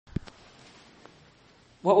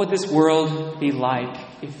What would this world be like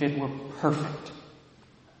if it were perfect?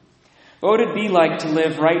 What would it be like to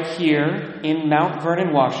live right here in Mount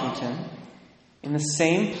Vernon, Washington, in the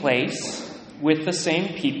same place, with the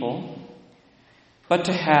same people, but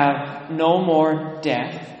to have no more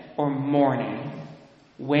death or mourning,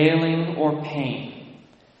 wailing or pain,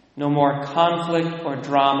 no more conflict or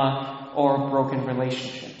drama or broken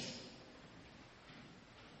relationships?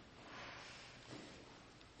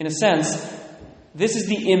 In a sense, this is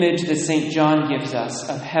the image that St. John gives us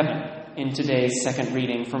of heaven in today's second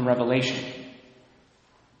reading from Revelation.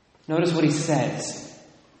 Notice what he says.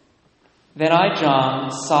 Then I,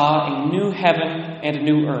 John, saw a new heaven and a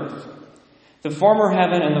new earth. The former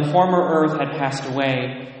heaven and the former earth had passed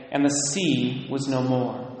away, and the sea was no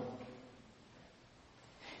more.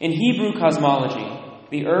 In Hebrew cosmology,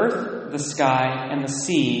 the earth, the sky, and the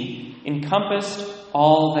sea encompassed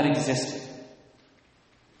all that existed.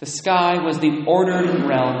 The sky was the ordered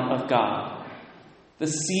realm of God. The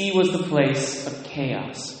sea was the place of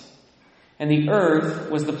chaos. And the earth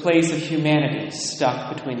was the place of humanity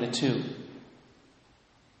stuck between the two.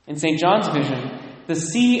 In St. John's vision, the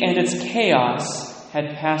sea and its chaos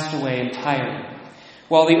had passed away entirely,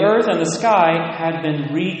 while the earth and the sky had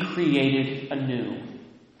been recreated anew.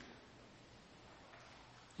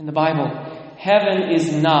 In the Bible, heaven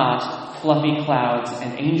is not fluffy clouds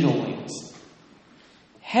and angel wings.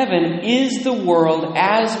 Heaven is the world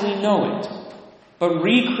as we know it, but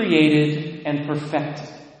recreated and perfected.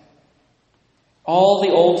 All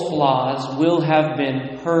the old flaws will have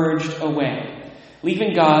been purged away,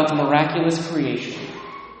 leaving God's miraculous creation,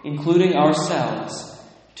 including ourselves,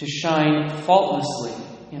 to shine faultlessly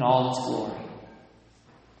in all its glory.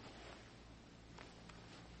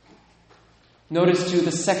 Notice, too,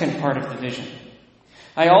 the second part of the vision.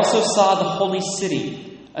 I also saw the holy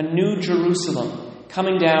city, a new Jerusalem,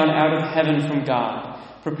 coming down out of heaven from God,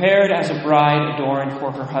 prepared as a bride adorned for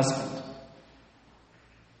her husband.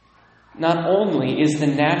 Not only is the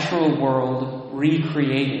natural world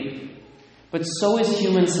recreated, but so is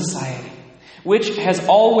human society, which has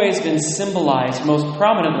always been symbolized most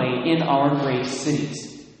prominently in our great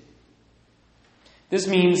cities. This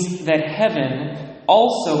means that heaven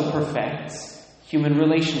also perfects human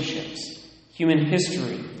relationships, human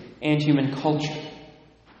history, and human culture.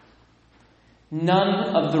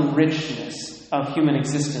 None of the richness of human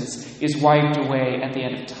existence is wiped away at the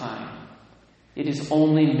end of time. It is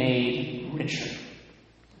only made richer.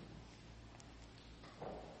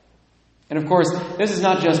 And of course, this is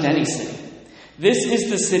not just any city. This is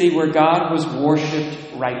the city where God was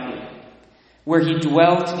worshipped rightly, where he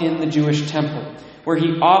dwelt in the Jewish temple, where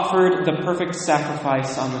he offered the perfect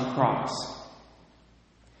sacrifice on the cross.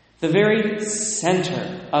 The very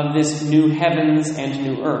center of this new heavens and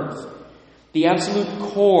new earth, the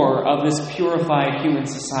absolute core of this purified human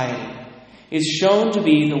society, is shown to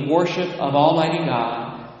be the worship of Almighty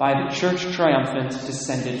God by the Church triumphant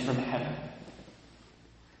descended from heaven.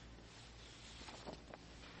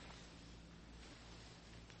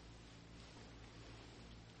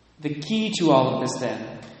 The key to all of this,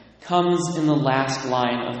 then, comes in the last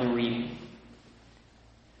line of the reading.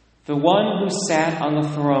 The one who sat on the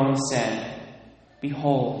throne said,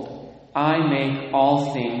 "Behold, I make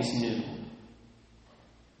all things new."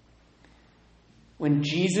 When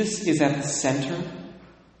Jesus is at the center,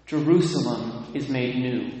 Jerusalem is made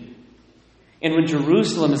new. And when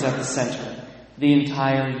Jerusalem is at the center, the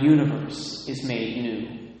entire universe is made new.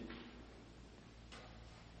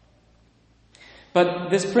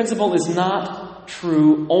 But this principle is not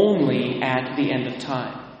true only at the end of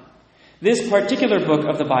time. This particular book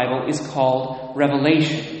of the Bible is called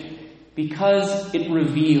Revelation because it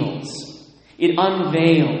reveals, it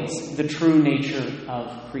unveils the true nature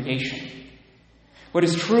of creation. What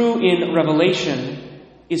is true in Revelation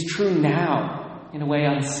is true now in a way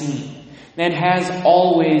unseen, and has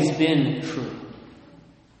always been true.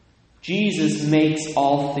 Jesus makes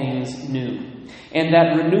all things new, and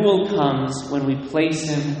that renewal comes when we place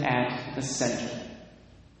him at the center.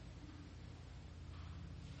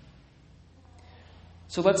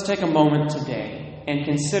 So let's take a moment today and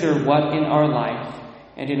consider what in our life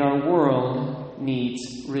and in our world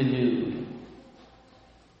needs renewed.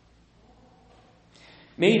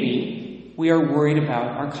 Maybe we are worried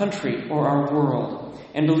about our country or our world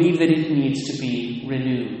and believe that it needs to be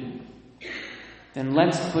renewed. Then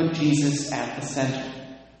let's put Jesus at the center.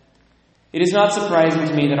 It is not surprising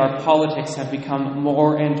to me that our politics have become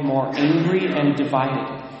more and more angry and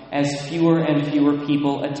divided as fewer and fewer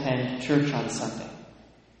people attend church on Sunday.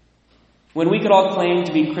 When we could all claim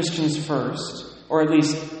to be Christians first, or at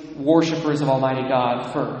least worshipers of Almighty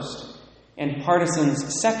God first, and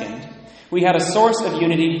partisans second, We had a source of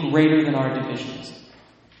unity greater than our divisions.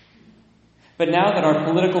 But now that our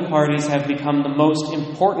political parties have become the most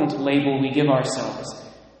important label we give ourselves,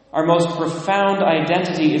 our most profound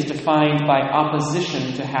identity is defined by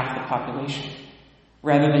opposition to half the population,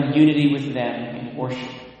 rather than unity with them in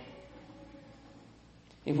worship.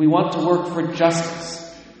 If we want to work for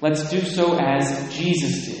justice, let's do so as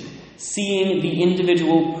Jesus did, seeing the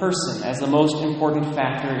individual person as the most important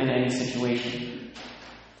factor in any situation.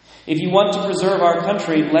 If you want to preserve our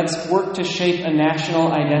country, let's work to shape a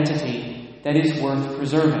national identity that is worth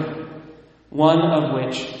preserving, one of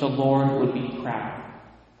which the Lord would be proud.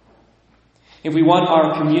 If we want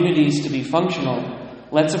our communities to be functional,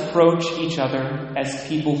 let's approach each other as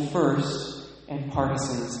people first and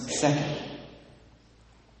partisans second.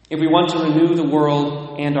 If we want to renew the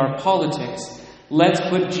world and our politics, let's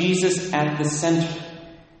put Jesus at the center,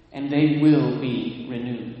 and they will be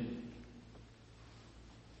renewed.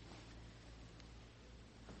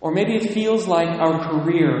 Or maybe it feels like our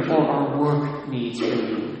career or our work needs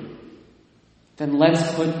renewed. Then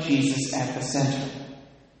let's put Jesus at the center.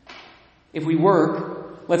 If we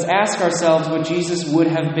work, let's ask ourselves what Jesus would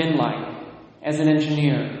have been like as an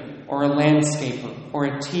engineer, or a landscaper, or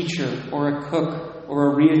a teacher, or a cook,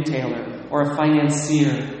 or a retailer, or a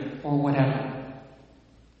financier, or whatever.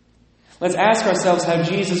 Let's ask ourselves how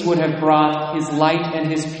Jesus would have brought his light and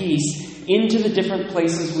his peace into the different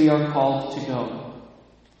places we are called to go.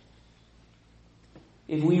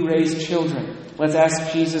 If we raise children, let's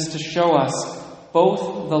ask Jesus to show us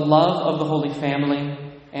both the love of the Holy Family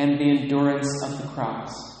and the endurance of the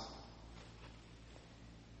cross.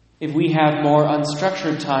 If we have more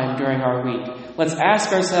unstructured time during our week, let's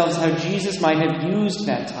ask ourselves how Jesus might have used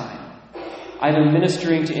that time, either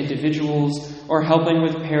ministering to individuals or helping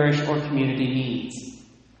with parish or community needs.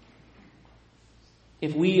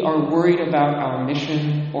 If we are worried about our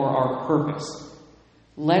mission or our purpose,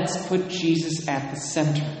 let's put Jesus at the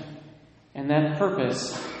center, and that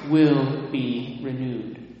purpose will be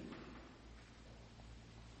renewed.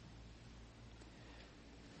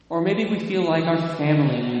 Or maybe we feel like our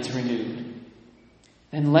family needs renewed.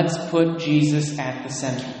 Then let's put Jesus at the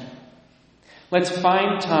center. Let's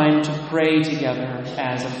find time to pray together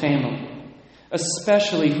as a family,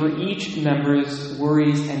 especially for each member's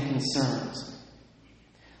worries and concerns.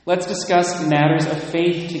 Let's discuss matters of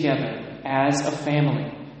faith together as a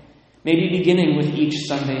family, maybe beginning with each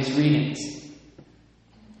Sunday's readings.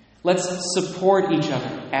 Let's support each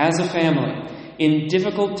other as a family in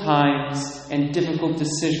difficult times and difficult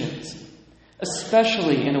decisions,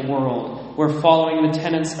 especially in a world where following the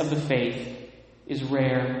tenets of the faith is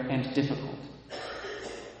rare and difficult.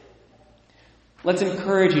 Let's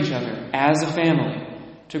encourage each other as a family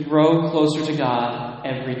to grow closer to God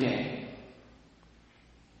every day.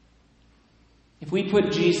 If we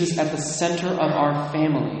put Jesus at the center of our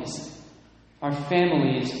families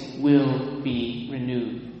will be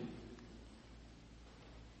renewed.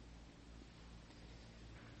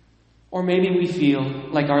 Or maybe we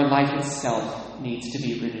feel like our life itself needs to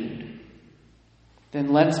be renewed.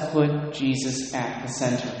 Then let's put Jesus at the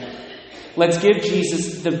center. Let's give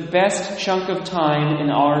Jesus the best chunk of time in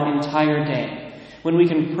our entire day, when we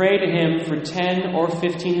can pray to him for 10 or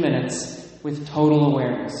 15 minutes with total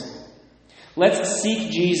awareness. Let's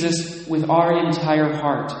seek Jesus with our entire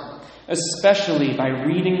heart, especially by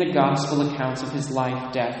reading the gospel accounts of his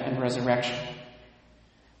life, death, and resurrection.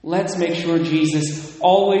 Let's make sure Jesus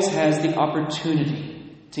always has the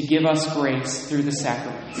opportunity to give us grace through the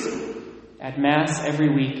sacraments, at Mass every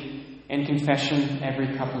week and confession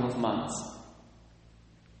every couple of months.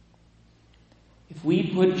 If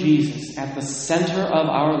we put Jesus at the center of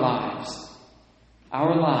our lives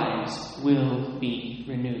will be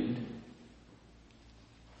renewed.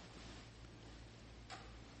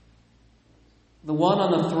 The one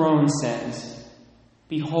on the throne says,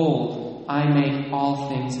 "Behold, I make all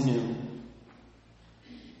things new."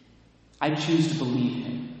 I choose to believe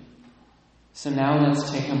him. So now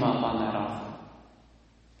let's take him up on that offer.